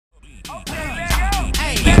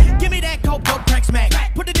Hey, give me that coke, crack smack.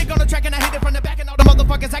 Put the dick on the track and I hit it from the back, and all the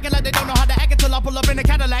motherfuckers acting like they don't know how to act until I pull up in the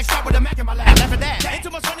Cadillac. Start with a Mac in my lap. Laugh at that. Ain't too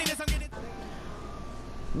much funniness, I'm getting.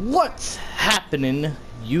 What's happening,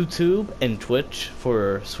 YouTube and Twitch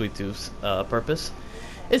for Sweettooth's purpose?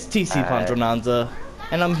 It's TC Pantronanza,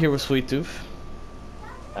 and I'm here with Sweettooth.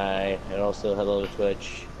 Hi, and also hello to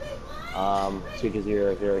Twitch.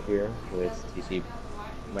 Sweettooth0 here with TC.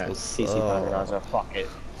 TC Pantronanza. Fuck it.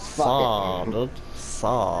 Saw, dude.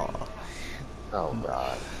 Saw. Oh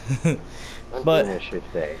god. But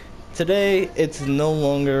today it's no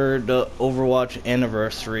longer the Overwatch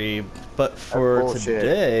anniversary, but for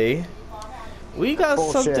today we got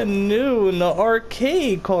something new in the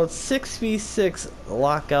arcade called 6v6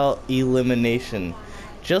 Lockout Elimination.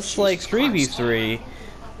 Just like 3v3,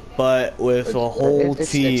 but with a whole team.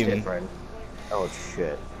 It's different. Oh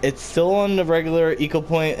shit. It's still on the regular Eco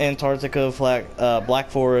Point, Antarctica, Black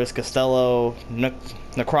Forest, Costello,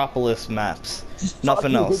 Necropolis maps.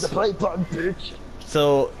 Nothing else.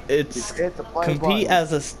 So it's compete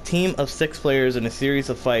as a team of 6 players in a series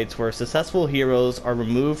of fights where successful heroes are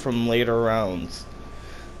removed from later rounds.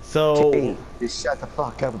 So just shut the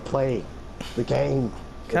fuck up and play the game.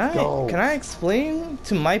 Can I explain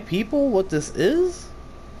to my people what this is?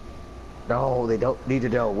 No, they don't need to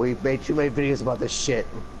know. We've made too many videos about this shit.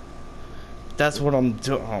 That's what I'm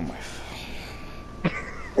doing. Oh my.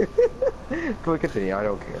 Go continue, I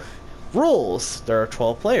don't care. Rules. There are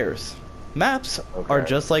 12 players. Maps are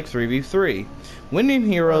just like 3v3. Winning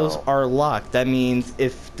heroes are locked. That means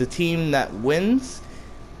if the team that wins,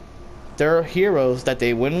 their heroes that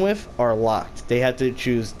they win with are locked. They have to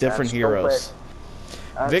choose different heroes.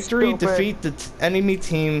 Victory, defeat the enemy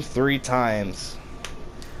team 3 times.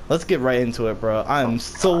 Let's get right into it, bro. I'm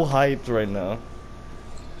so hyped right now.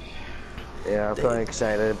 Yeah, I'm feeling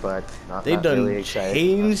excited, but not they done really excited.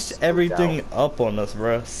 Changed everything up on us,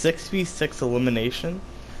 bro. 6v6 elimination.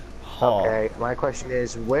 Okay, my question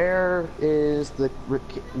is, where is the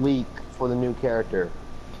leak for the new character?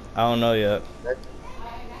 I don't know yet.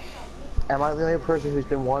 Am I the only person who's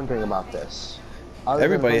been wondering about this?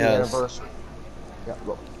 Everybody has. Yeah,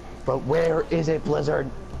 but where is it, Blizzard?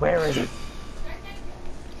 Where is it?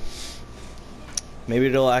 Maybe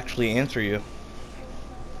they'll actually answer you.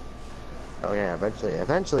 Oh yeah,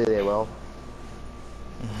 eventually they will.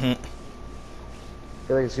 I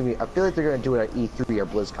feel like it's gonna be. I feel like they're gonna do it at E3 or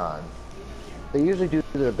BlizzCon. They usually do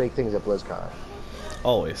the big things at BlizzCon.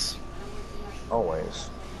 Always. Always.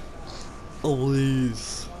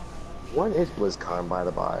 Always. What is BlizzCon, by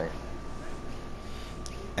the by?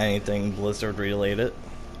 Anything Blizzard related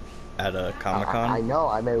at a Comic-Con? I know.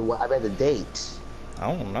 I meant the date. I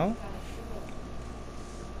don't know.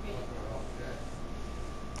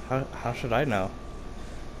 How should I know?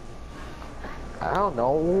 I don't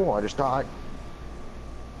know. I just thought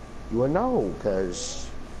you would know, because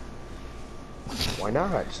why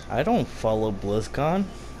not? I don't follow BlizzCon.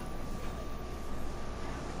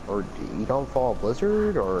 Or you don't follow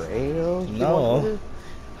Blizzard or any of those? No.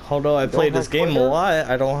 Although I play this game a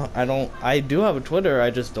lot, I do have a Twitter, I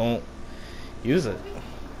just don't use it.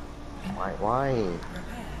 Why?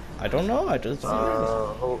 I don't know, I just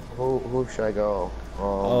who should I go?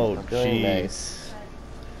 Oh jeez.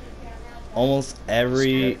 Almost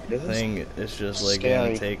everything is just like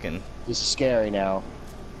getting taken. This is scary now.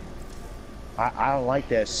 I don't like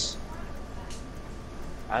this.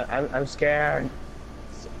 I'm scared.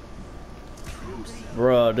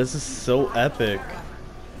 Bro, this is so epic.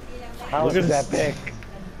 How is this epic?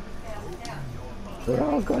 We're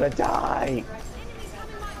all gonna die.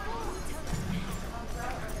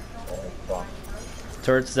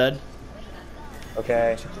 Turret's dead.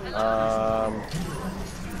 Okay. Oh.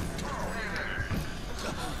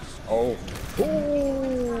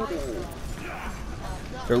 Ooh.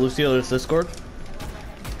 They're Lucille's Discord.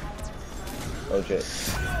 Oh shit.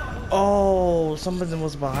 Oh, something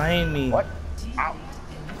was behind me. What? Ow.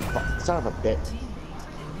 Son of a bitch.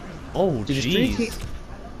 Oh, jeez.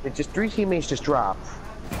 Did just 3 teammates just drop?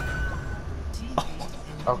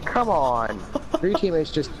 Oh, come on. 3 teammates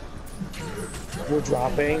just were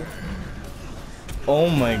dropping. Oh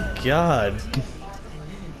my god.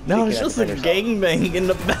 Now it's just a gangbang in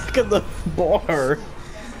the back of the bar.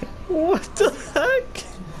 What the heck?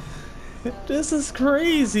 This is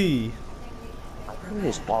crazy. I think they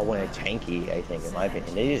just all went a tanky, I think, in my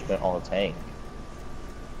opinion. They just went all tank.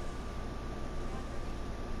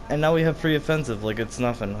 And now we have free offensive, like it's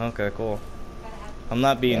nothing. Okay, cool. I'm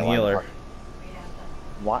not being healer.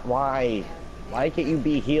 Why? Why can't you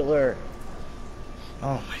be healer?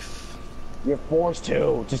 Oh my. You're forced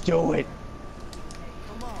to. Just do it.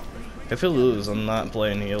 If you lose, I'm not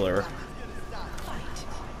playing healer.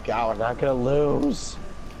 God, we're not gonna lose.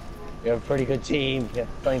 We have a pretty good team. We're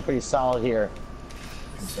playing pretty solid here.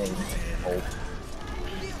 Oh.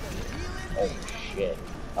 Oh shit.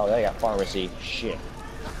 Oh, they got pharmacy. Shit.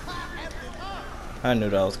 I knew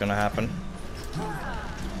that was gonna happen.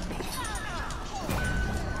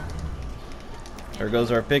 There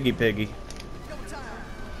goes our piggy.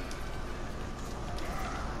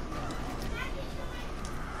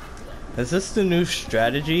 Is this the new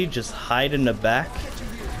strategy? Just hide in the back?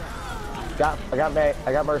 I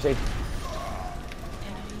got Mercy.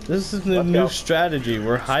 This is the new strategy.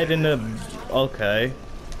 We're hiding the... Okay.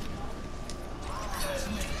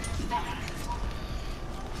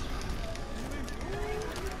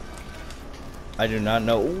 I do not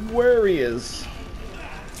know where he is.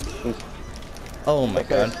 Oh my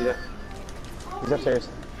god. He's upstairs.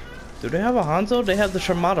 Do they have a Hanzo? They have the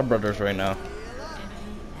Shimada brothers right now.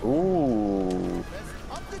 Ooh.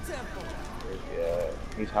 Yeah,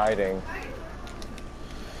 he's hiding.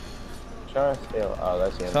 Trying to steal. Oh,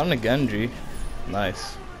 that's him. Found a Genji.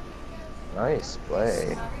 Nice. Nice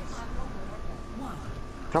play.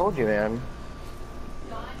 Told you, man.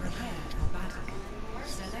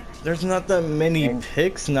 There's not that many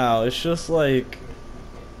picks now. It's just like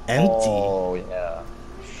empty. Oh yeah.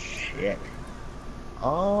 Shit.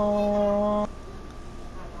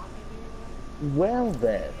 Well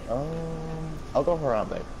then. I'll go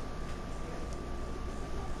Harambe.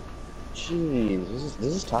 Jeez,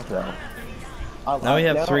 this is tough now. Now we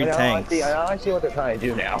have three tanks. I see what they're trying to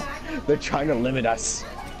do now. They're trying to limit us.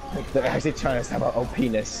 They're actually trying to stop our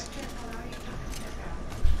OP-ness.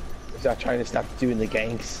 They're not trying to stop doing the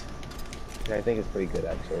ganks. I think it's pretty good,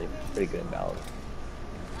 actually. Pretty good in balance.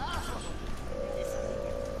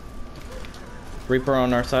 Reaper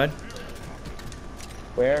on our side.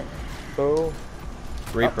 Where? Who?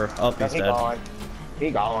 Reaper. Oh, he's dead. Gone.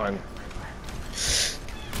 He gone.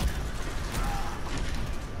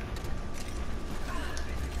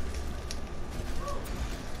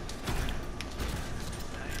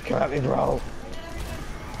 Come at me, bro.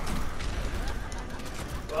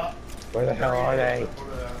 Where the hell are they?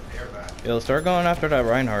 Yo, start going after that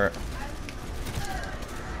Reinhardt.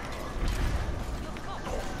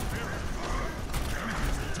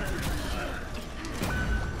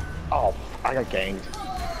 Oh, I got ganged.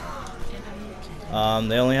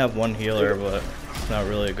 They only have one healer, but it's not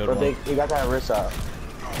really a good one. You got that Rissa.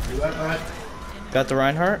 Got the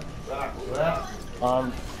Reinhardt?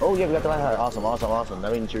 Oh yeah, we got the Reinhardt. Awesome.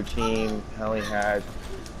 That means your team only had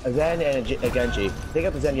a Zen and a Genji. They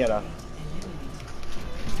got the Zenyatta.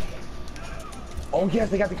 Oh yes,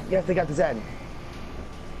 they got the Zen.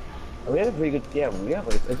 We had a pretty good. Yeah, we have.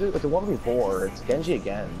 It's a 1v4. It's Genji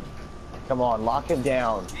again. Come on, lock him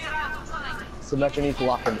down. Symmetra needs to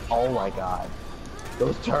lock him. Oh my god,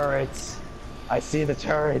 those turrets! I see the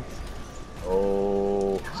turrets.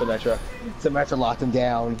 Oh, Symmetra locked him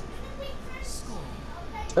down.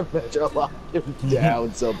 Symmetra locked him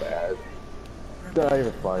down so bad. Not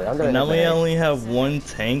even funny. I'm gonna. Now we only have one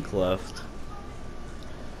tank left.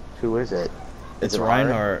 Who is it? It's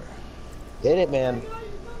Reinhardt. Hit it, man.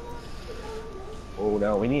 Oh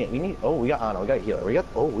no, we need. Oh, we got Ana. We got a healer. We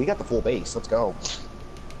got the full base. Let's go.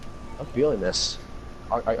 I'm feeling this.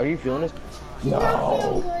 Are you feeling this? No.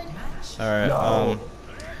 All right. No.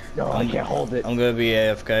 No, I can't hold it. I'm gonna be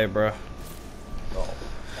AFK, bro. Oh.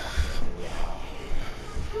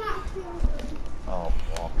 Oh.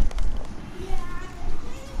 Oh.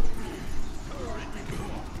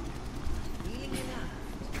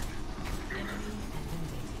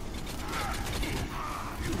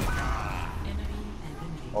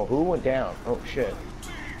 Oh, who went down? Oh shit.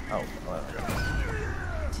 Oh.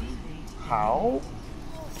 How?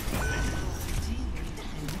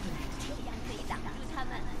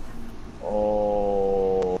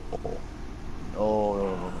 Oh.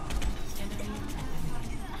 Oh.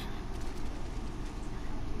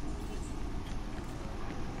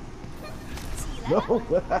 No.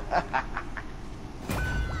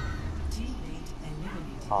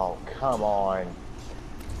 Oh, come on.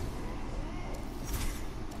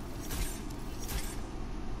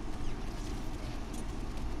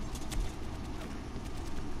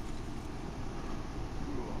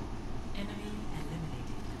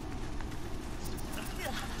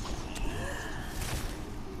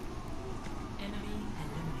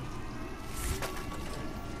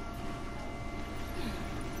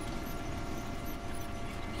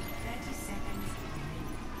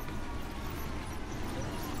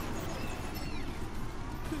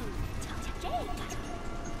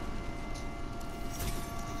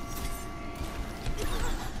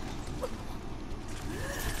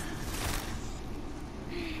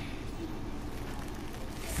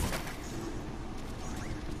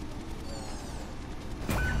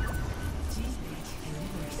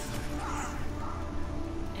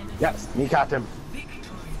 Yes, me caught him.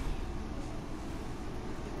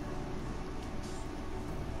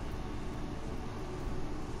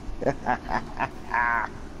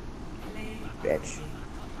 Bitch.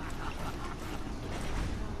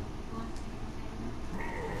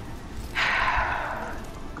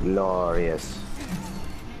 Glorious.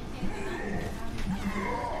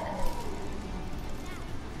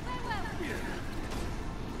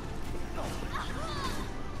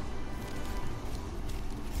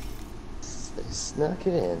 They snuck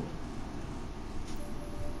it in.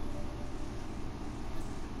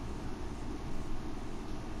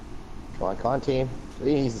 Come on, team.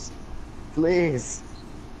 Please. Please.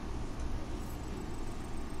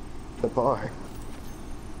 The bar.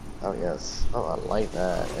 Oh, yes. Oh, I like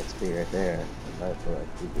that. XP right there. Nice for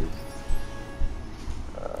XP boost.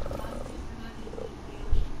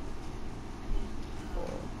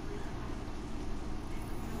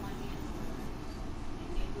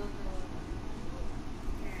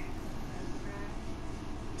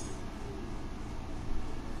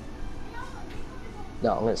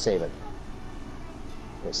 No, I'm gonna save it.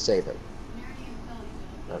 I'm gonna save it.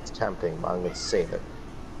 That's tempting, but I'm gonna save it.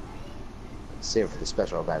 Save it for the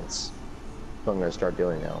special events. That's what I'm gonna start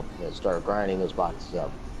doing now. I'm gonna start grinding those boxes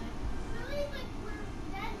up.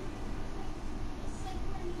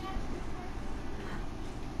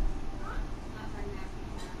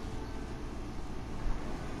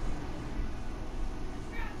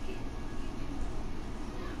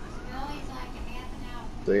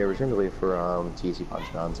 So yeah, return to wait for TC Punch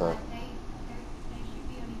Nonsa.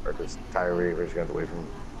 Or just Tyree, we're just gonna have to wait from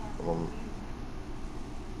him.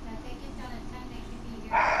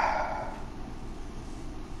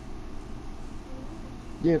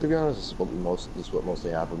 Yeah, to be honest, this is what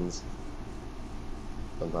mostly happens.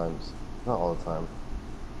 Sometimes. Not all the time.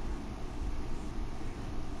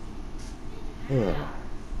 Yeah.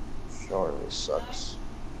 Sure, really sucks.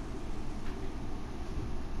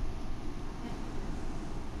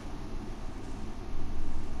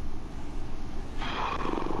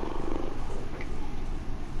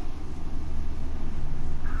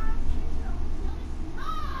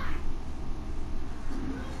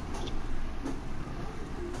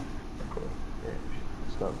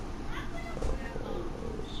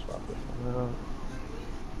 Swap this one out.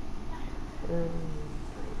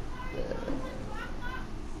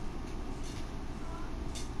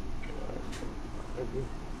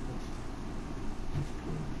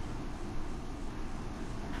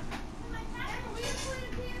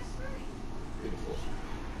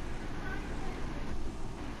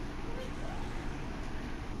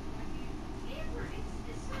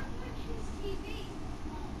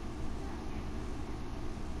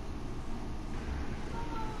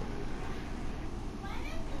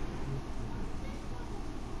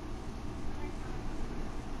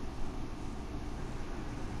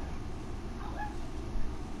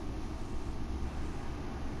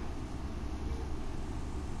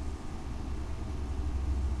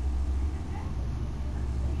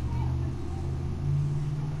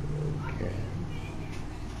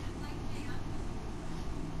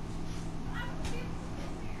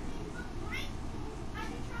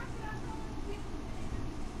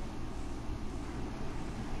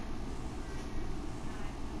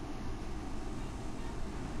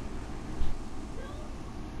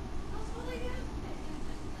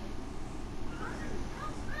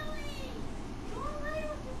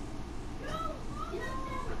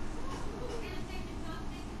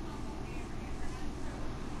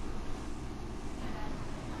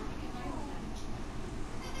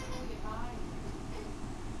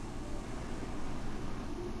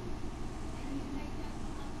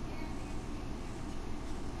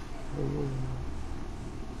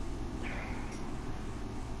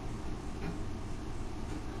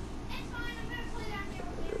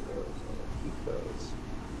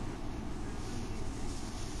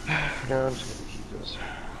 No, I'm just gonna keep this.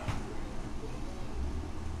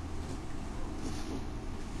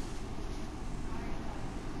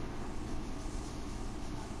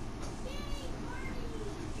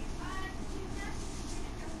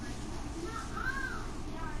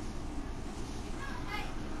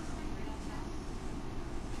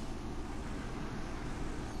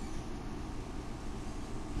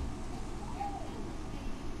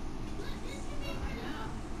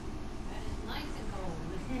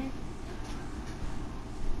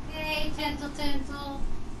 Tinsel, tinsel.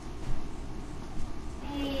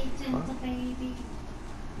 Hey, tinsel baby.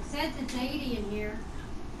 It says it's 80 in here.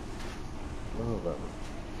 Oh,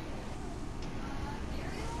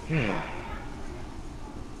 yeah.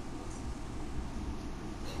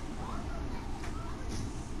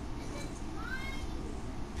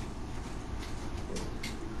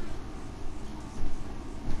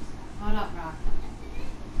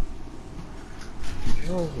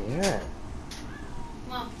 Where is he at?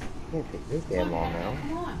 Come on. Can't take this damn long now.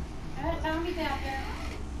 Come on. Go ahead, Tommy's out there.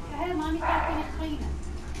 Go ahead, Mommy's got to finish cleaning.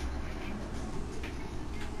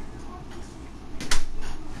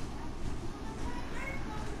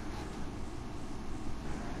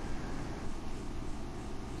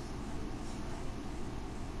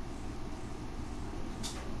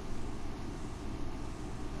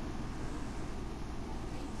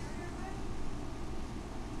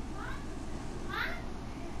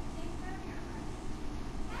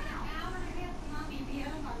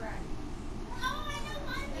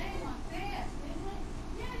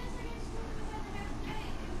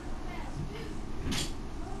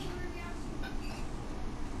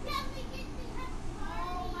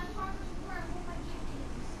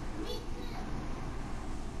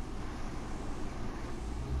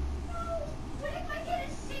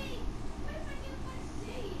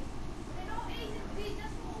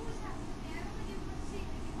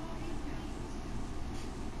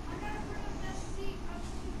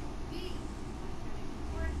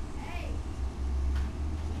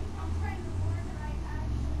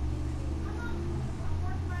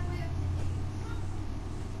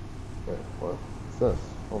 Wait, what? What's this?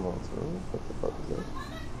 Hold on, so what the fuck is this?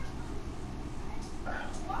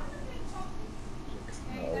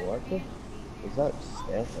 What the? Is that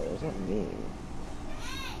Stanley? What does that mean?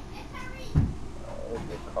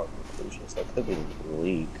 The car conclusions. That could be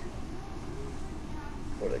leak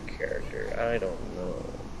for the character. I don't know.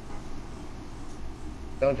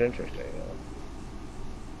 Sounds interesting, though.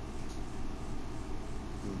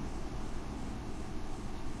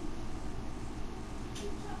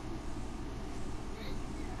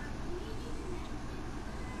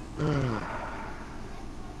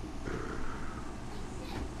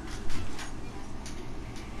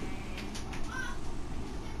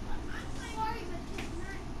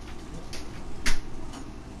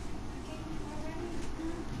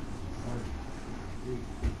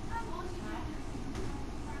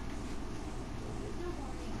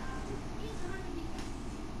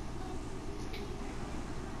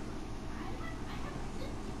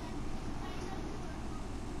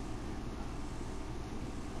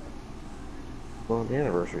 Well, the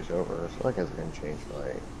anniversary's over, so I guess I can change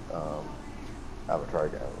my avatar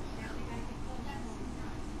down.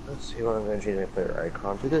 Let's see what I'm going to change my player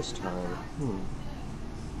icon to this time.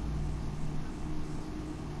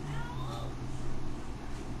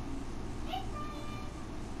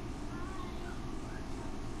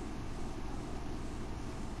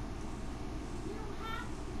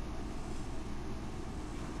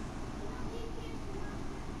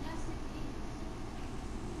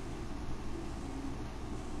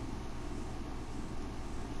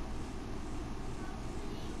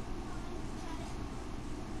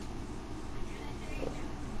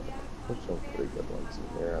 There's some pretty good ones in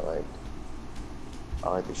here. I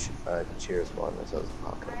like the Cheers one. That says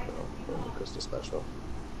pocket from the Crystal Special.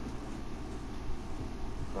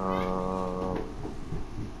 I'm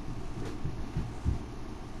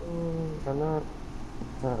not.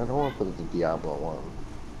 I don't want to put the Diablo one.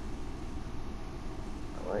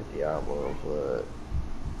 I like Diablo, but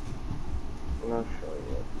I'm not sure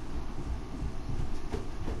yet.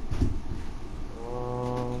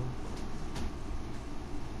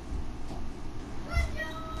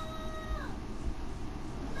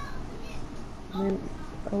 I mean,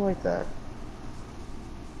 I like that.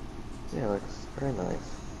 Yeah, it looks very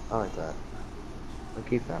nice. I like that. I'll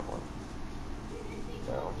keep that one.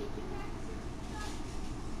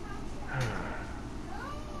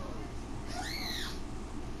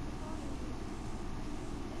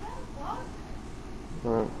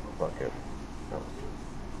 No. Fuck it. No.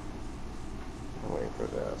 I'm waiting for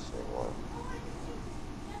that same one.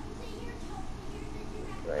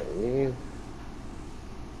 Can I leave?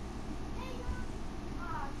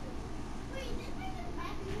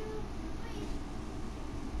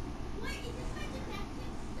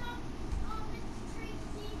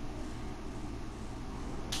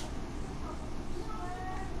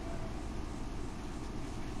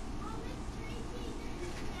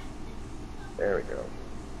 There we go.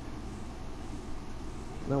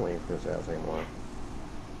 No waiting for this ass anymore.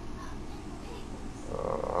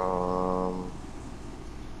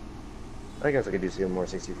 I guess I could do some more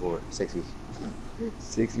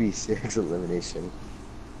 6v6 elimination.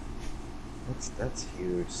 That's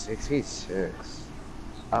huge. 6v6.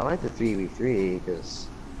 I like the 3v3 because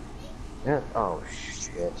yeah. Oh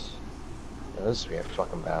shit. Yeah, this is gonna be a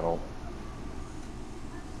fucking battle.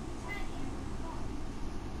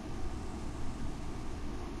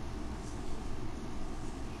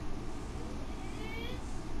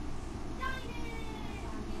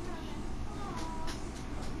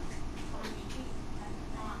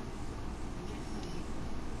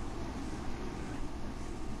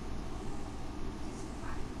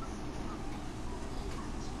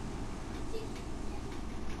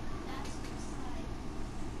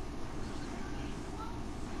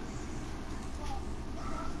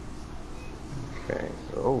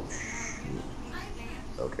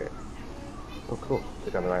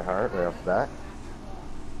 Click on the right heart right off the bat.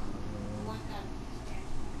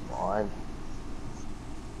 Come on.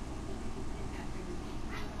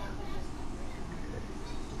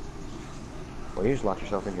 Well, you just locked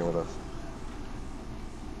yourself in here with us.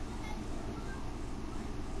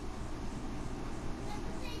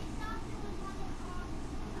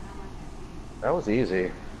 That was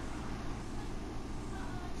easy.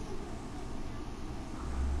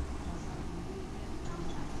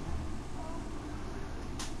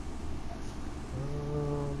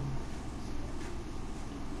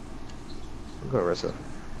 Go, Rissa.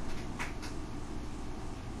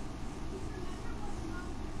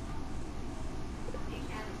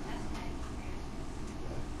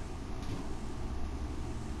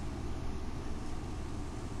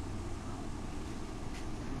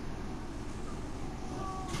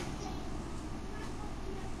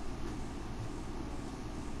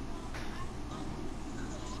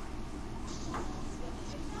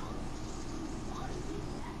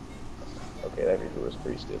 Okay, that review was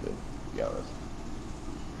pretty stupid, to be honest.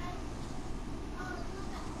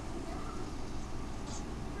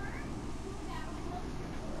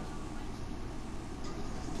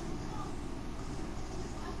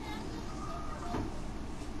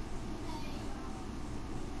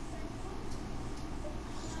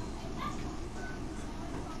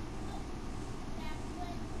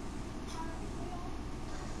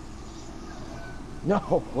 No,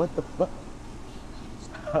 what the fuck?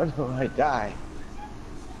 How do I die?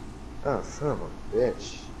 Oh, son of a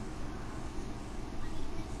bitch.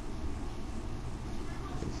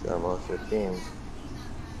 He's almost 15.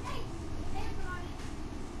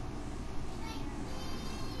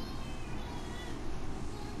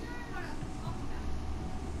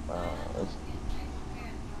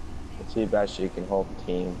 Let's see if actually can hold the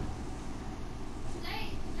team.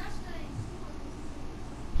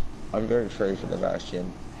 I'm very afraid for the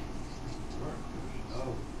Bastion.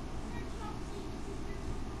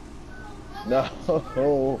 No.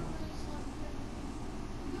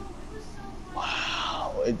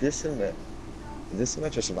 Wow. This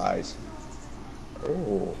Symmetra survives.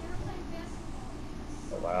 Oh.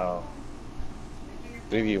 Oh wow.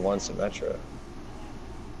 3v1 Symmetra.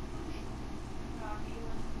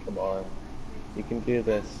 Come on. You can do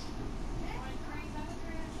this.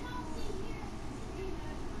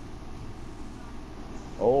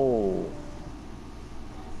 Oh.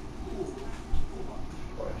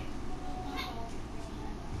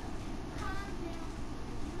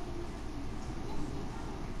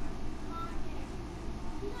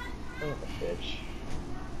 Oh, bitch.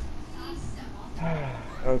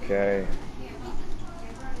 Okay.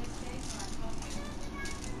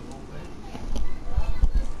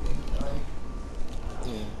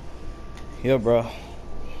 Yo, bro.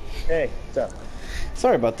 Hey, what's up?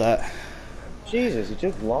 Sorry about that. Jesus, it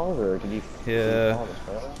took longer. Did you? Yeah.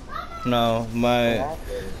 No, my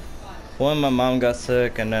mom got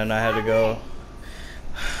sick, and then I had to go.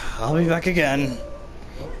 I'll be back again.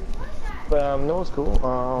 But no, it's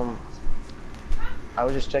cool. I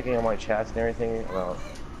was just checking on my chats and everything about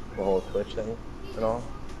the whole Twitch thing and all.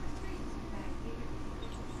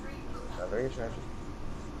 Very distracted.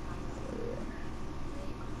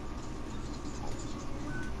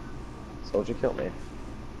 Soldier killed me.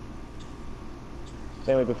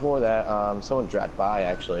 Anyway, before that, someone dropped by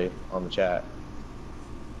actually on the chat,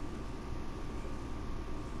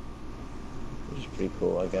 which is pretty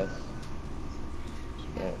cool, I guess.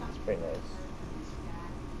 It's pretty nice.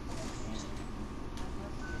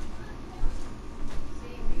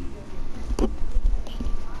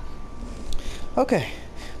 Okay,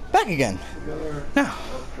 back again. Now,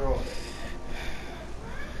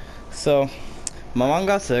 so my mom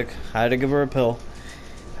got sick. I had to give her a pill.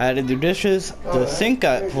 I had to do dishes. The sink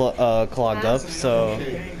got clogged up, so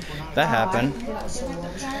that happened.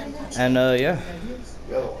 And yeah,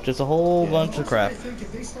 just a whole bunch of crap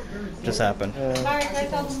just happened. I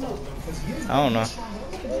don't know.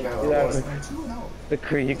 The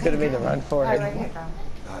crew, you could have made the run for it.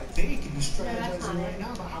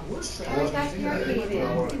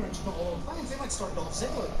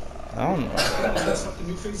 I don't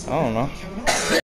know.